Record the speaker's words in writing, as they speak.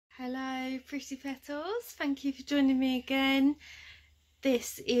pretty petals, thank you for joining me again.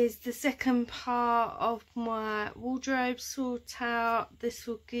 This is the second part of my wardrobe sort out. This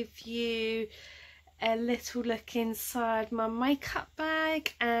will give you a little look inside my makeup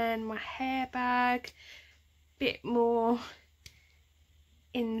bag and my hair bag, bit more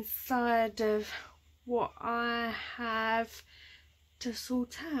inside of what I have to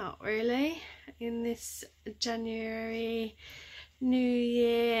sort out really in this January New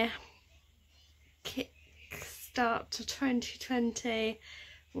Year kick start to 2020.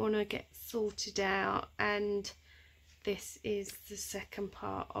 Want to get sorted out, and this is the second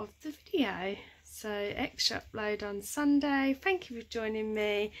part of the video. So extra upload on Sunday. Thank you for joining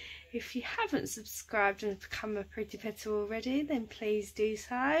me. If you haven't subscribed and become a pretty petal already, then please do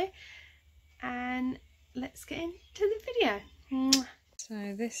so, and let's get into the video.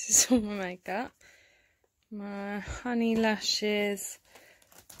 So this is all my makeup, my honey lashes.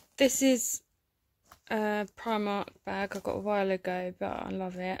 This is a Primark bag I got a while ago, but I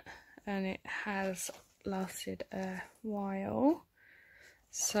love it and it has lasted a while.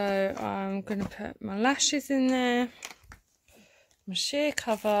 So I'm going to put my lashes in there, my sheer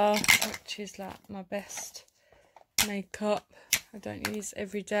cover, which is like my best makeup. I don't use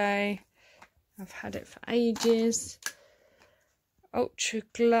every day, I've had it for ages. Ultra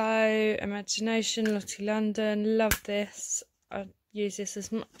Glow, Imagination, Lottie London, love this. I use this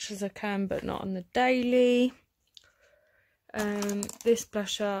as much as I can, but not on the daily. This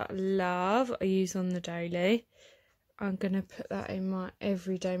blusher, love, I use on the daily. I'm going to put that in my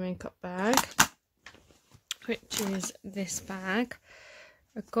everyday makeup bag, which is this bag.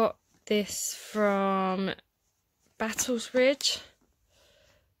 I got this from Battlesbridge,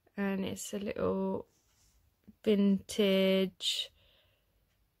 and it's a little vintage,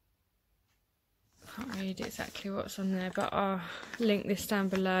 I can't read exactly what's on there, but I'll link this down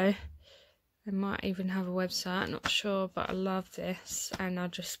below. They might even have a website, not sure, but I love this, and I'll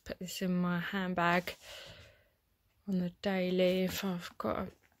just put this in my handbag on the daily if I've got a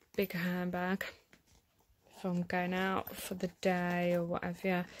bigger handbag, if I'm going out for the day or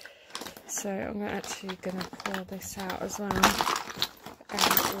whatever. So I'm actually going to pour this out as well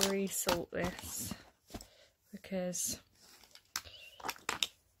and resort this, because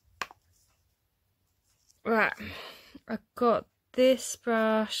right, I got this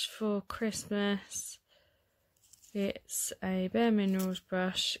brush for Christmas. It's a Bare Minerals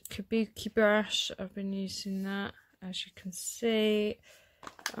brush, Kabuki brush. I've been using that, as you can see.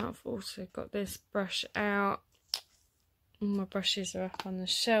 I've also got this brush out. All my brushes are up on the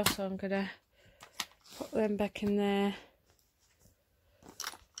shelf, so I'm gonna put them back in there.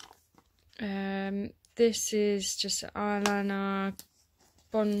 This is just an eyeliner,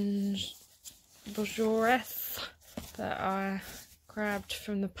 Bonjoureth, that I grabbed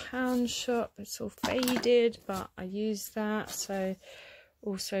from the pound shop. It's all faded, but I use that. So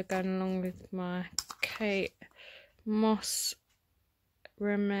also going along with my Kate Moss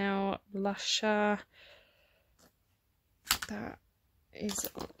Rimmel blusher that is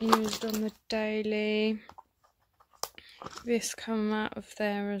used on the daily. This come out of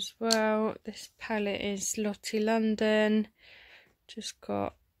there as well. This palette is Lottie London. Just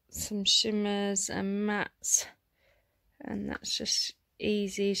got some shimmers and mattes, and that's just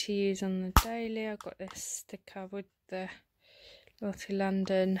easy to use on the daily. I got this sticker with the Lottie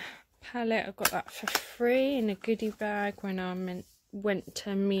London palette. I got that for free in a goodie bag when I went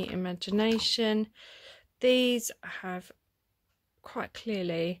to meet Imagination. These have quite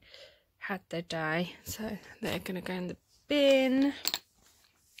clearly had their day, so they're going to go in the bin.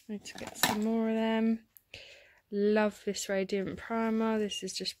 Need to get some more of them. Love this Radiant Primer. This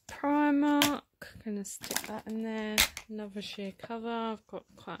is just Primark. Gonna stick that in there. Another sheer cover. I've got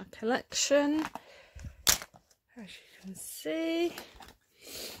quite a collection, as you can see.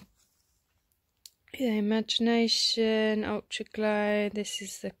 Yeah, Imagination, Ultra Glow. This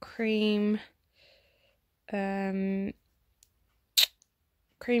is the cream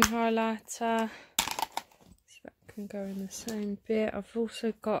highlighter, so that can go in the same bit. I've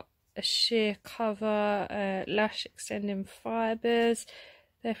also got a sheer cover, lash extending fibres.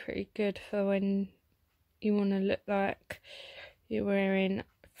 They're pretty good for when you want to look like you're wearing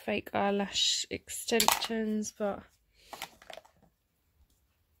fake eyelash extensions, but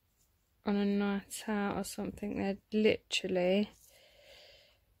on a night out or something. They're literally,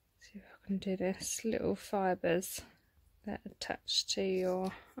 see if I can do this, little fibres that attach to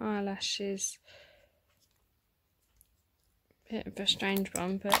your eyelashes. Bit of a strange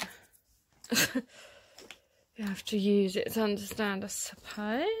one, but you have to use it to understand, I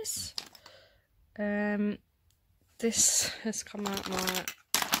suppose. This has come out my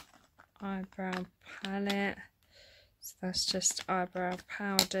eyebrow palette. So that's just eyebrow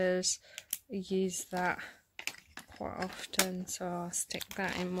powders. I use that quite often, so I'll stick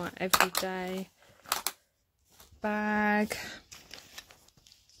that in my everyday bag.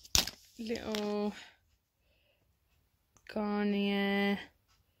 Little Garnier.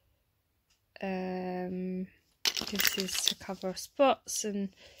 This is to cover spots and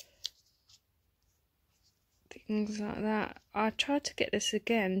things like that. I tried to get this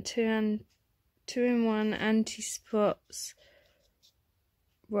again, 2-in-1 anti-spots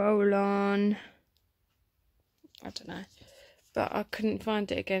roll on. I don't know, but I couldn't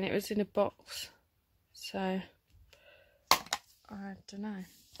find it again. It was in a box, so I don't know.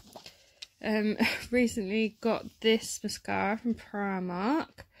 Recently got this mascara from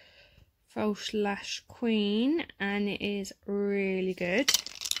Primark, False Lash Queen, and it is really good.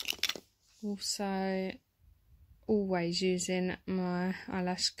 Also, always using my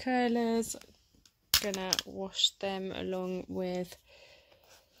eyelash curlers. Gonna wash them along with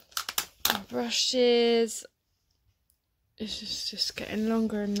my brushes. It's just getting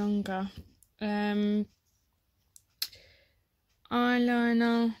longer and longer.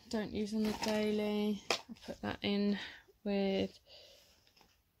 Eyeliner, don't use on the daily. I'll put that in with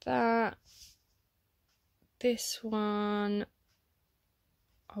that. This one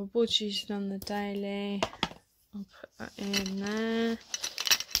I was using on the daily. I'll put that in there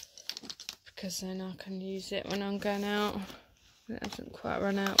because then I can use it when I'm going out. It hasn't quite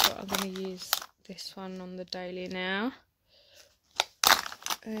run out, but I'm going to use this one on the daily now.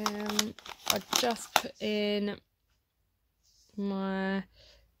 I just put in my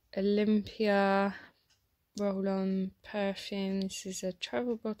Olympia roll-on perfume. This is a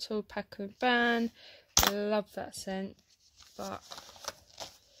travel bottle, Paco Rabanne. I love that scent, but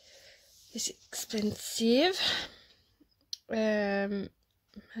it's expensive.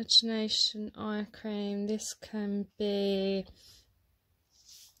 Imagination eye cream. This can be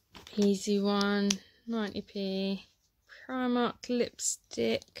easy one, 90p. Primark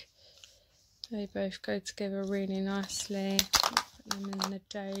lipstick. They both go together really nicely. Put them in the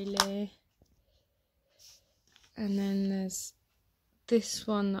daily. And then there's this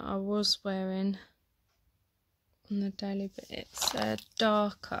one that I was wearing on the daily, but it's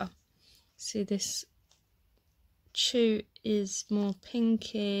darker. See, this chew is more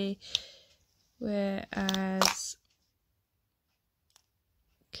pinky, whereas,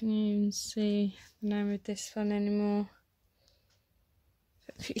 can you even see the name of this one anymore?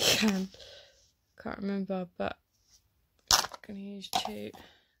 If you can, can't remember, but I'm gonna use chew.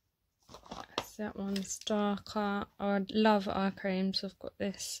 That one's darker. I love eye creams. I've got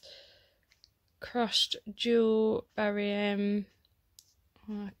this crushed jewel Barry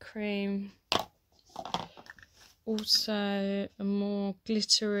eye cream. Also a more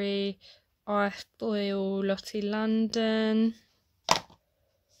glittery eye oil Lottie London.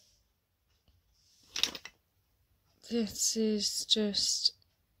 This is just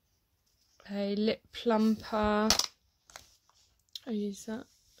a lip plumper. I use that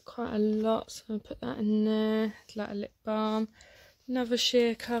quite a lot, so I'll put that in there. It's like a lip balm. Another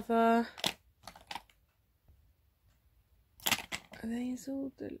sheer cover. Are these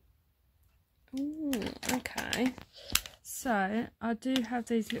all the... Ooh, okay. So I do have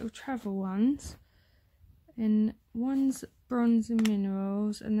these little travel ones. And one's bronze and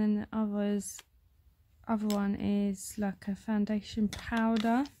minerals, and then the other one is like a foundation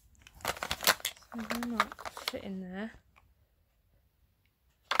powder. So they might fit in there.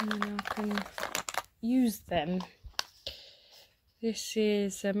 And then I can use them. This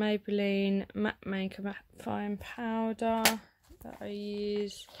is a Maybelline Matte Maker Mattifying Powder that I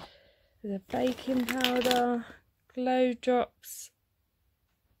use. There's a baking powder, glow drops.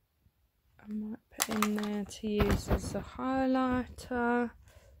 I might put in there to use as a highlighter.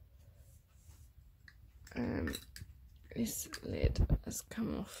 This lid has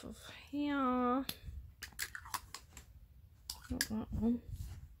come off of here. Not that one.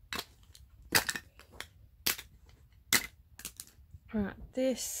 Right,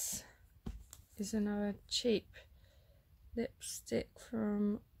 this is another cheap lipstick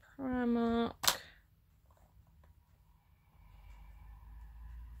from Primark,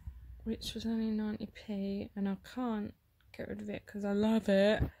 which was only 90p, and I can't get rid of it because I love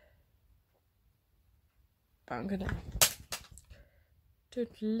it. But I'm gonna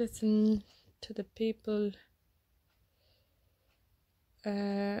listen to the people.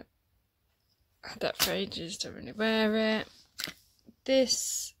 Had that for ages, don't really wear it.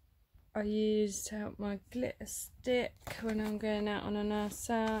 This I use to help my glitter stick when I'm going out on a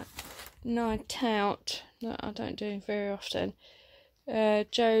night out that I don't do very often.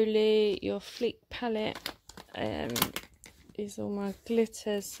 Jolie, your Fleek palette is all my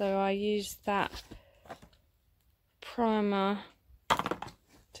glitters, so I use that primer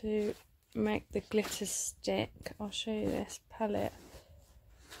to make the glitter stick. I'll show you this palette.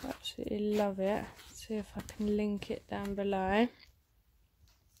 I absolutely love it. See if I can link it down below.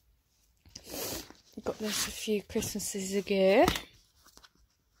 I got this a few Christmases ago,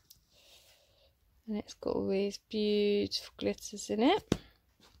 and it's got all these beautiful glitters in it.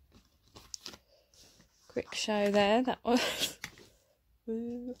 Quick show there, that was.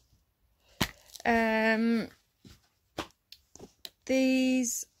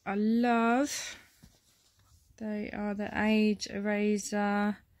 These I love. They are the Age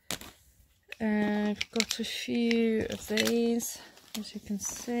Eraser. I've got a few of these, as you can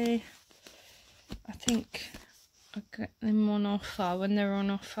see. I think I get them on offer when they're on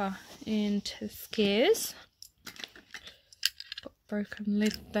offer in Tesco's. Got a broken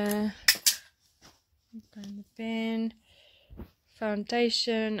lid there. Go in the bin.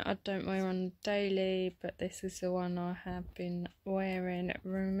 Foundation I don't wear on the daily, but this is the one I have been wearing.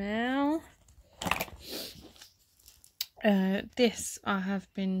 Rimmel. This I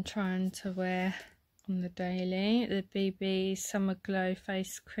have been trying to wear on the daily. The BB Summer Glow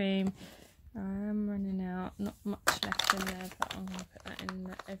Face Cream. I'm running out, not much left in there, but I'm going to put that in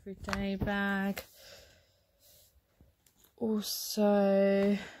the everyday bag.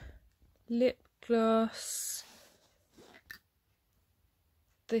 Also, lip gloss.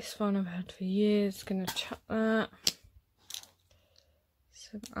 This one I've had for years, going to chuck that.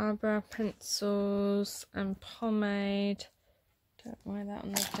 Some eyebrow pencils and pomade. Don't wear that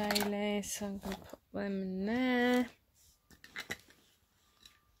on the daily, so I'm going to put them in there.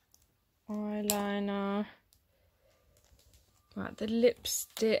 Eyeliner. Right, the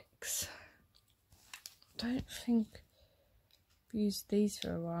lipsticks. I don't think I've used these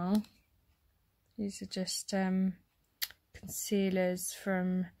for a while. These are just concealers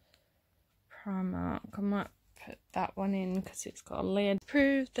from Primark. I might put that one in because it's got a lid.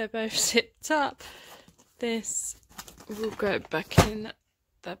 Approved, they're both zipped up. This will go back in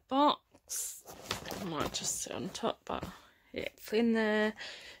the box. I might just sit on top, but it's in there.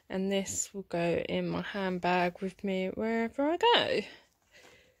 And this will go in my handbag with me wherever I go.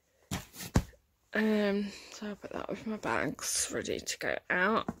 So I'll put that with my bags ready to go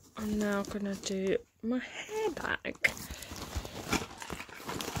out. I'm now going to do my hair bag.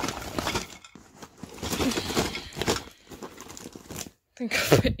 I think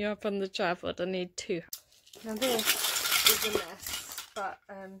I'll put you up on the tripod. I need two. Now this is a mess, but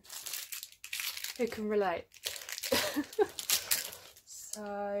who can relate? So,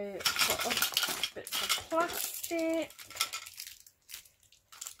 got bits of plastic,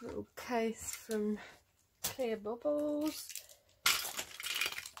 little case from Clear Bubbles.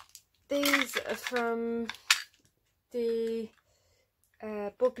 These are from the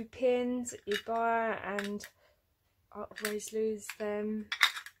bobby pins that you buy, and I always lose them,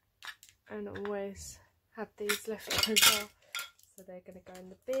 and always have these left over, so they're going to go in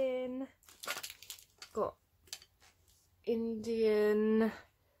the bin. Got Indian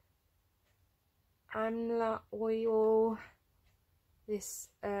amla oil. This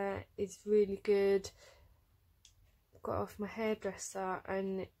is really good. Got off my hairdresser,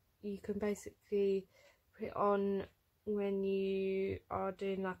 and you can basically put it on when you are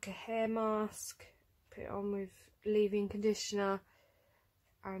doing like a hair mask. Put it on with leave-in conditioner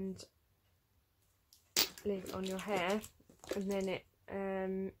and leave it on your hair, and then it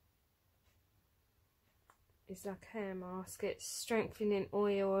is like a hair mask. It's strengthening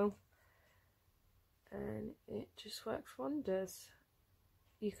oil and it just works wonders.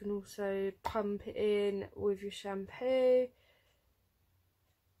 You can also pump it in with your shampoo,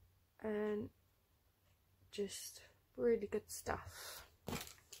 and just really good stuff.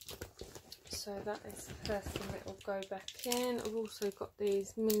 So that is the first thing that will go back in. I've also got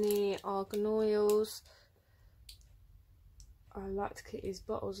these mini argan oils. I like to keep these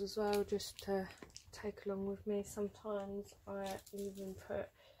bottles as well, just to take along with me. Sometimes I even put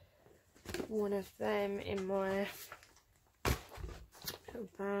one of them in my little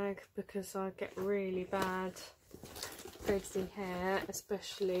bag because I get really bad frizzy hair,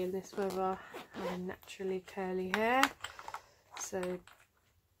 especially in this weather, having naturally curly hair. So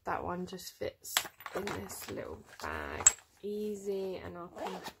that one just fits in this little bag easy, and I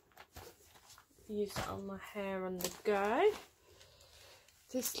can use it on my hair on the go.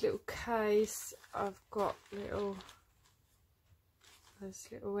 This little case, I've got those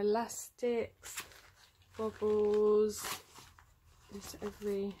little elastics, bobbles, just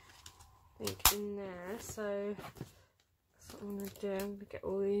everything in there. So that's what I'm going to do. I'm going to get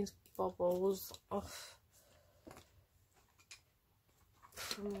all these bobbles off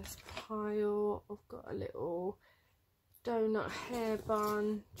from this pile. I've got a little donut hair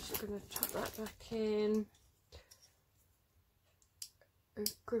bun, just going to chuck that back in. A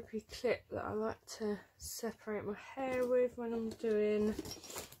grippy clip that I like to separate my hair with when I'm doing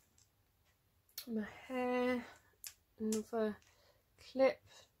my hair. Another clip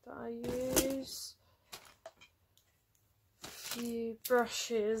that I use. A few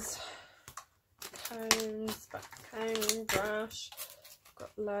brushes, combs, back comb, brush. I've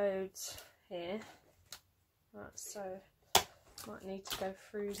got loads here. Right, so might need to go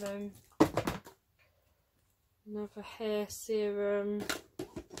through them. Another hair serum. Got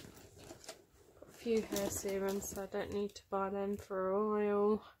a few hair serums, so I don't need to buy them for a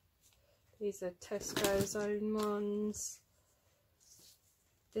while. These are Tesco's own ones.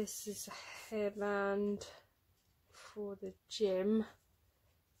 This is a hairband for the gym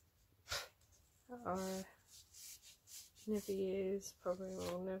that I never use, probably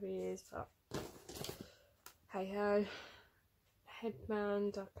will never use, but hey ho.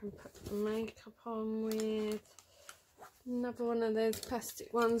 Headband I can put makeup on with. Another one of those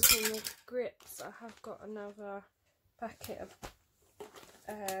plastic ones from the grips. I have got another packet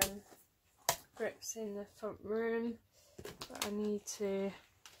of grips in the front room that I need to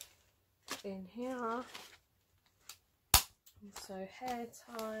put in here. Also hair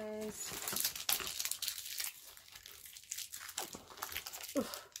ties.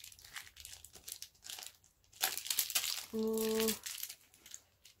 More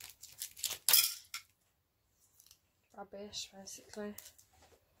rubbish basically.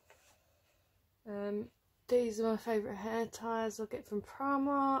 These are my favourite hair ties I get from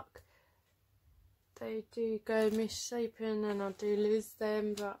Primark. They do go misshapen and I do lose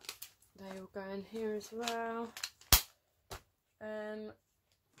them, but they all go in here as well. I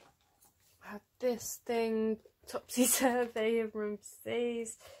have this thing, topsy-turvy of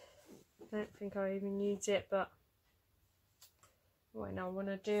these. I don't think I even use it, but when I want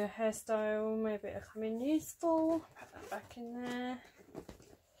to do a hairstyle, maybe it'll come in useful. Put that back in there.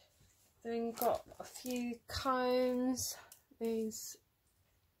 Then got a few combs. These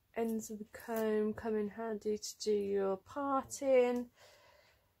ends of the comb come in handy to do your parting.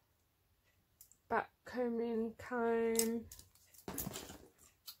 Back combing comb.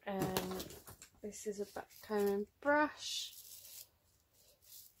 This is a back combing brush.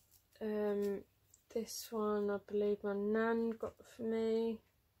 This one I believe my nan got for me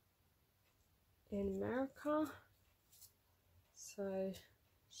in America. So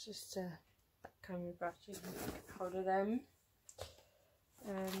it's just a back combing brush, you can get hold of them.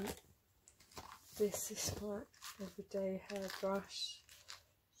 This is my everyday hairbrush.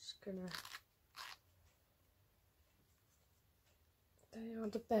 Just gonna. They are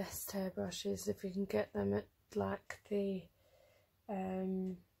the best hairbrushes if you can get them at like the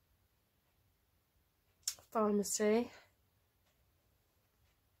pharmacy.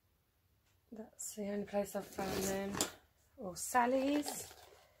 That's the only place I've found them. Or Sally's.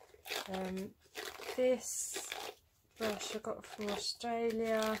 This brush I got from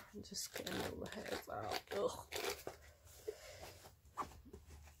Australia. I'm just getting all the hairs out. Ugh.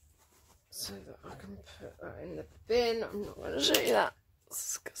 So that I can put that in the bin. I'm not going to show you that. It's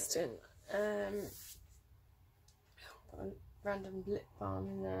disgusting. Got a random lip balm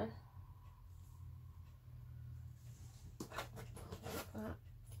in there. Put that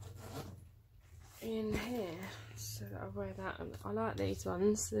in here so that I wear that. And I like these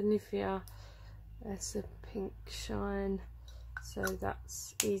ones. The Nivea. There's a pink shine. So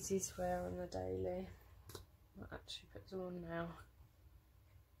that's easy to wear on the daily. I'll actually put them on now.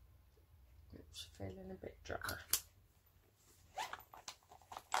 It's feeling a bit dry.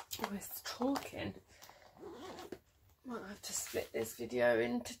 Always talking. Might have to split this video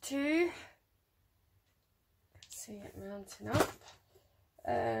into two. See it mounting up.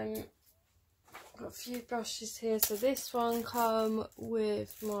 Got a few brushes here. So this one come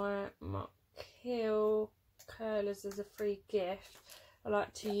with my Mwahhh curlers as a free gift. I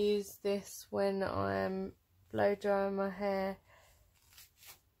like to use this when I'm blow drying my hair.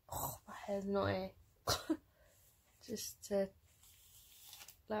 Oh, my hair's naughty. Just to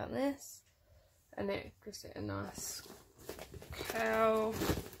like this, and it gives it a nice curl.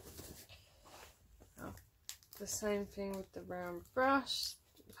 Oh, the same thing with the round brush.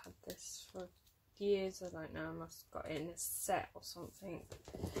 I've had this for years. I don't know, I must have got it in a set or something.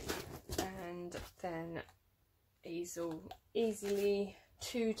 And then easily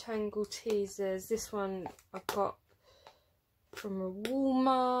 2 tangle teasers. This one I got from a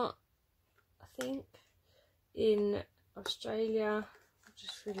Walmart, I think, in Australia. I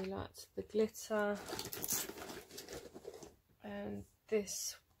just really liked the glitter. And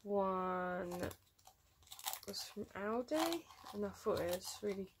this one was from Aldi, and I thought it was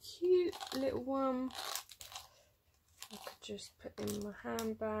really cute little one. I could just put in my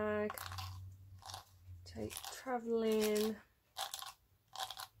handbag, take travelling.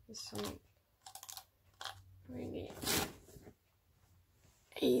 There's something really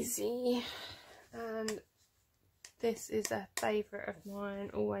easy, and this is a favourite of mine,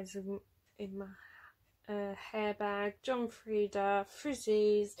 always in my hair bag. John Frieda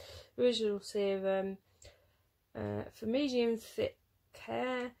Frizzies Original Serum for medium thick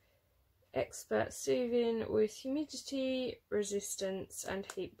hair, expert soothing with humidity resistance and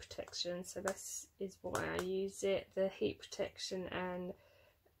heat protection. So this is why I use it, the heat protection and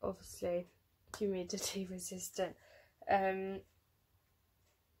obviously humidity resistant. That's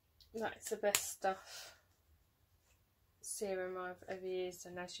the best stuff serum I've ever used,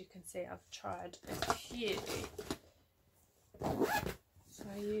 and as you can see I've tried a few. So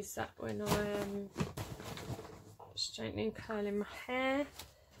I use that when I'm straightening, curling my hair.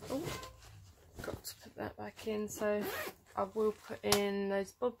 Oh, got to put that back in. So I will put in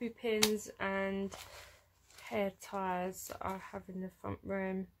those bobby pins and hair ties that I have in the front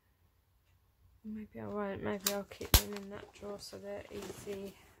room. Maybe I won't, maybe I'll keep them in that drawer so they're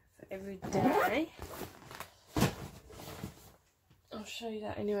easy for every day. I'll show you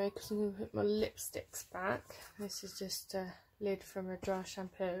that anyway, because I'm going to put my lipsticks back. This is just a lid from a dry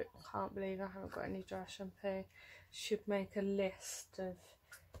shampoo. I can't believe I haven't got any dry shampoo. Should make a list of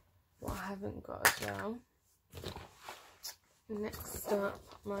what I haven't got as well. Next up,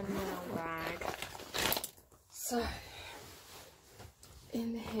 my nail bag. So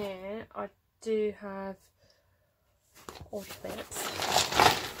in here I do have odd bits.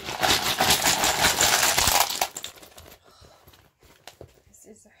 This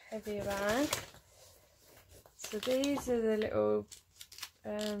is a heavier bag. So these are the little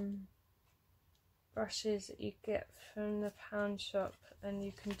brushes that you get from the pound shop, and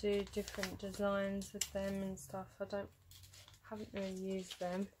you can do different designs with them and stuff. Haven't really used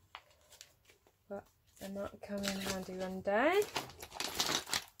them, but they might come in handy one day.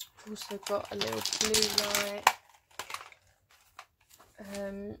 Also got a little blue light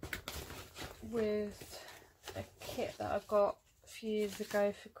with a kit that I got a few years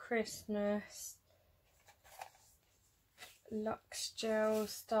ago for Christmas. Lux Gel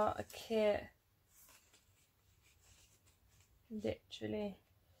starter kit. Literally, I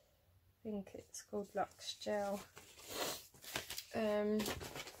think it's called Lux Gel.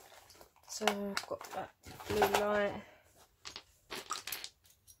 So I've got that blue light.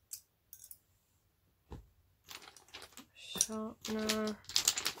 Sharpener.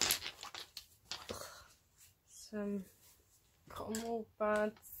 Some cotton wool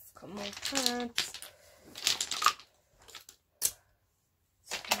pads. Some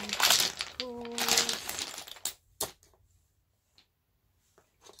tools.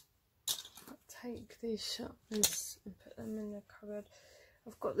 I'll take these sharpeners and put them in the cupboard.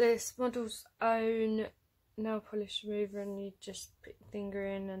 I've got this Model's Own nail polish remover, and you just put your finger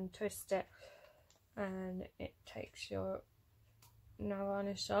in and twist it, and it takes your nail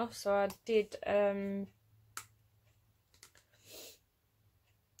varnish off. So I did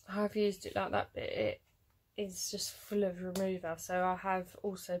I've used it like that, but it is just full of remover, so I have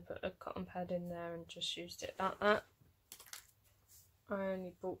also put a cotton pad in there and just used it like that. I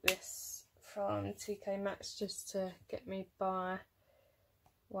only bought this from TK Maxx just to get me by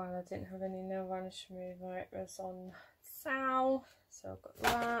while I didn't have any nail varnish remover. It was on sale, so I've got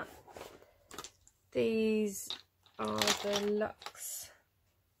that. These are the Lux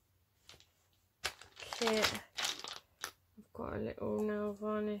kit. I've got a little nail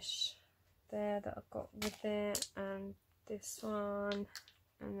varnish there that I've got with it, and this one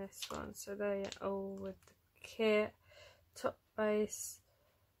and this one. So they're all with the kit, top base,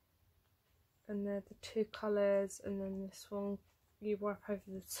 and they're the two colours, and then this one you wipe over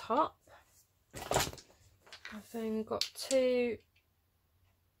the top. I've then got two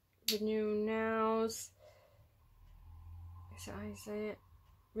Renew Nails. Is that how you say it?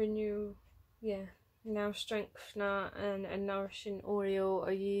 Renew, yeah. Nail strengthener and a nourishing oil.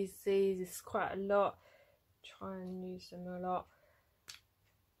 I use these quite a lot. Try and use them a lot,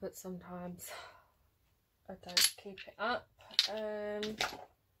 but sometimes I don't keep it up.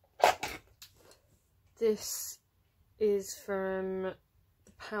 This is from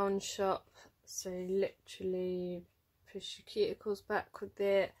the pound shop, so literally push your cuticles back with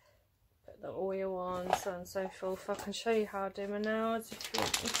it, put the oil on, so on and so forth. I can show you how I do my nails if you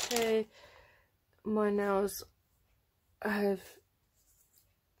want me to. My nails have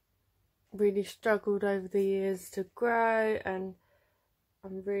really struggled over the years to grow, and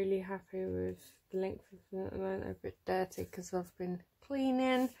I'm really happy with the length of them at the moment. They're a bit dirty because I've been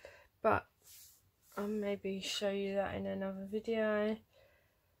cleaning, but I'll maybe show you that in another video.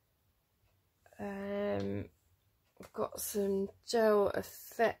 I've got some gel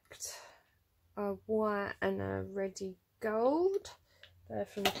effect, a white and a reddy gold. They're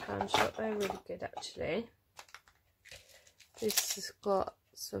from the pound shop. They're really good actually. This has got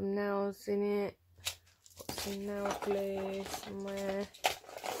some nails in it. Got some nail glue somewhere.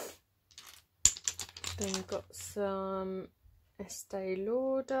 Then we've got some Estee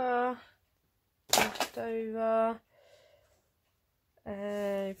Lauder left over.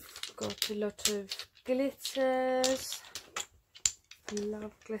 I've got a lot of glitters.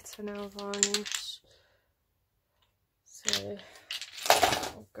 Love glitter nail varnish. So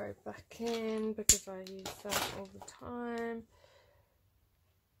I'll go back in because I use that all the time.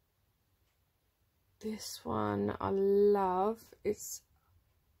 This one I love. It's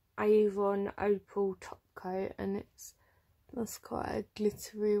Avon Opal top coat, and that's quite a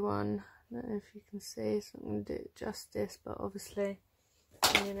glittery one. I don't know if you can see, so I'm going to do it justice, but obviously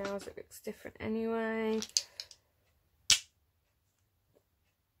on your nails it looks different anyway.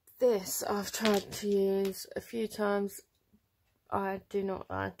 This I've tried to use a few times. I do not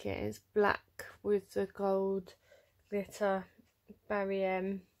like it. It's black with the gold glitter. Barry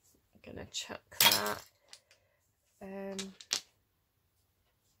M. I'm going to chuck that.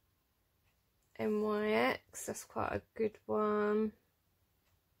 NYX, that's quite a good one.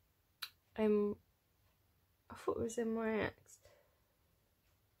 I thought it was NYX.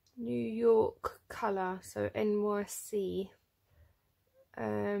 New York colour, so NYC.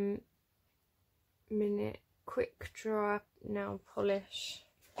 Minute quick dry nail polish.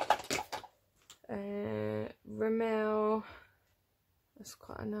 Rimmel, that's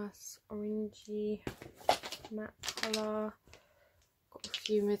quite a nice orangey matte colour. Got a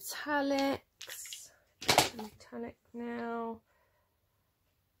few metallics. Metallic now.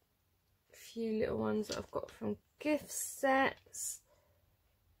 A few little ones that I've got from gift sets.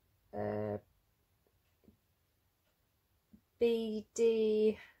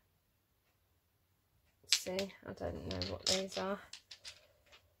 BD. See, I don't know what these are.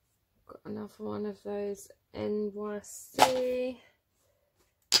 Got another one of those NYC.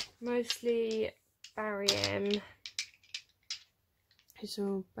 Mostly Barry M. These are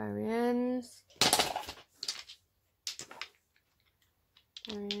all Barry M's.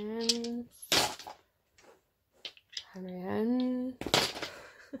 Barry M's. Barry M.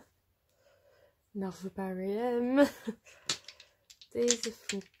 Another Barry M. These are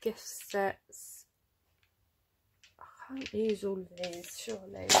from gift sets. I can't use all of these,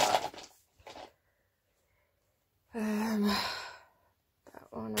 surely. That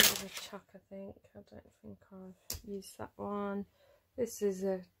one I'm going to chuck, I think. I don't think I've used that one. This is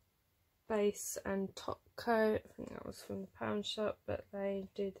a base and top coat. I think that was from the pound shop, but they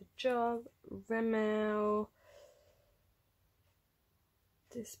do the job. Rimmel.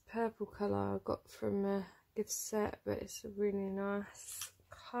 This purple colour I got from a gift set, but it's a really nice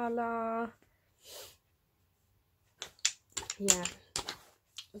colour. Yeah,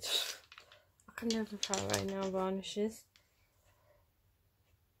 I can never throw away nail varnishes.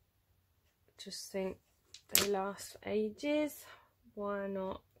 Just think they last for ages. Why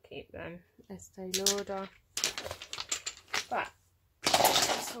not keep them? Estee Lauder. But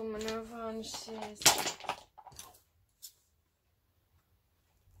that's all my nail varnishes.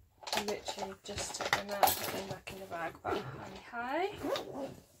 I literally just took them out and put them back in the bag, but hi.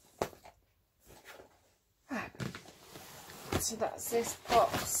 Right. So that's this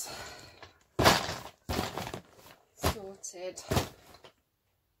box sorted. I'm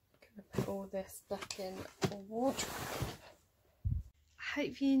gonna put all this back in a wardrobe. I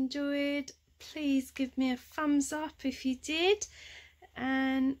hope you enjoyed. Please give me a thumbs up if you did,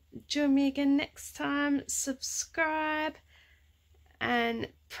 and join me again next time. Subscribe and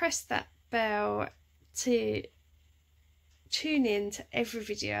press that bell to tune in to every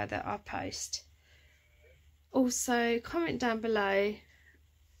video that I post. Also, comment down below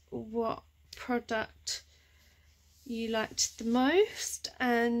what product you liked the most,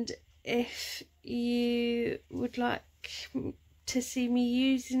 and if you would like to see me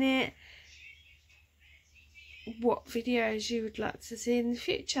using it, what videos you would like to see in the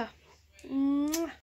future. Mwah.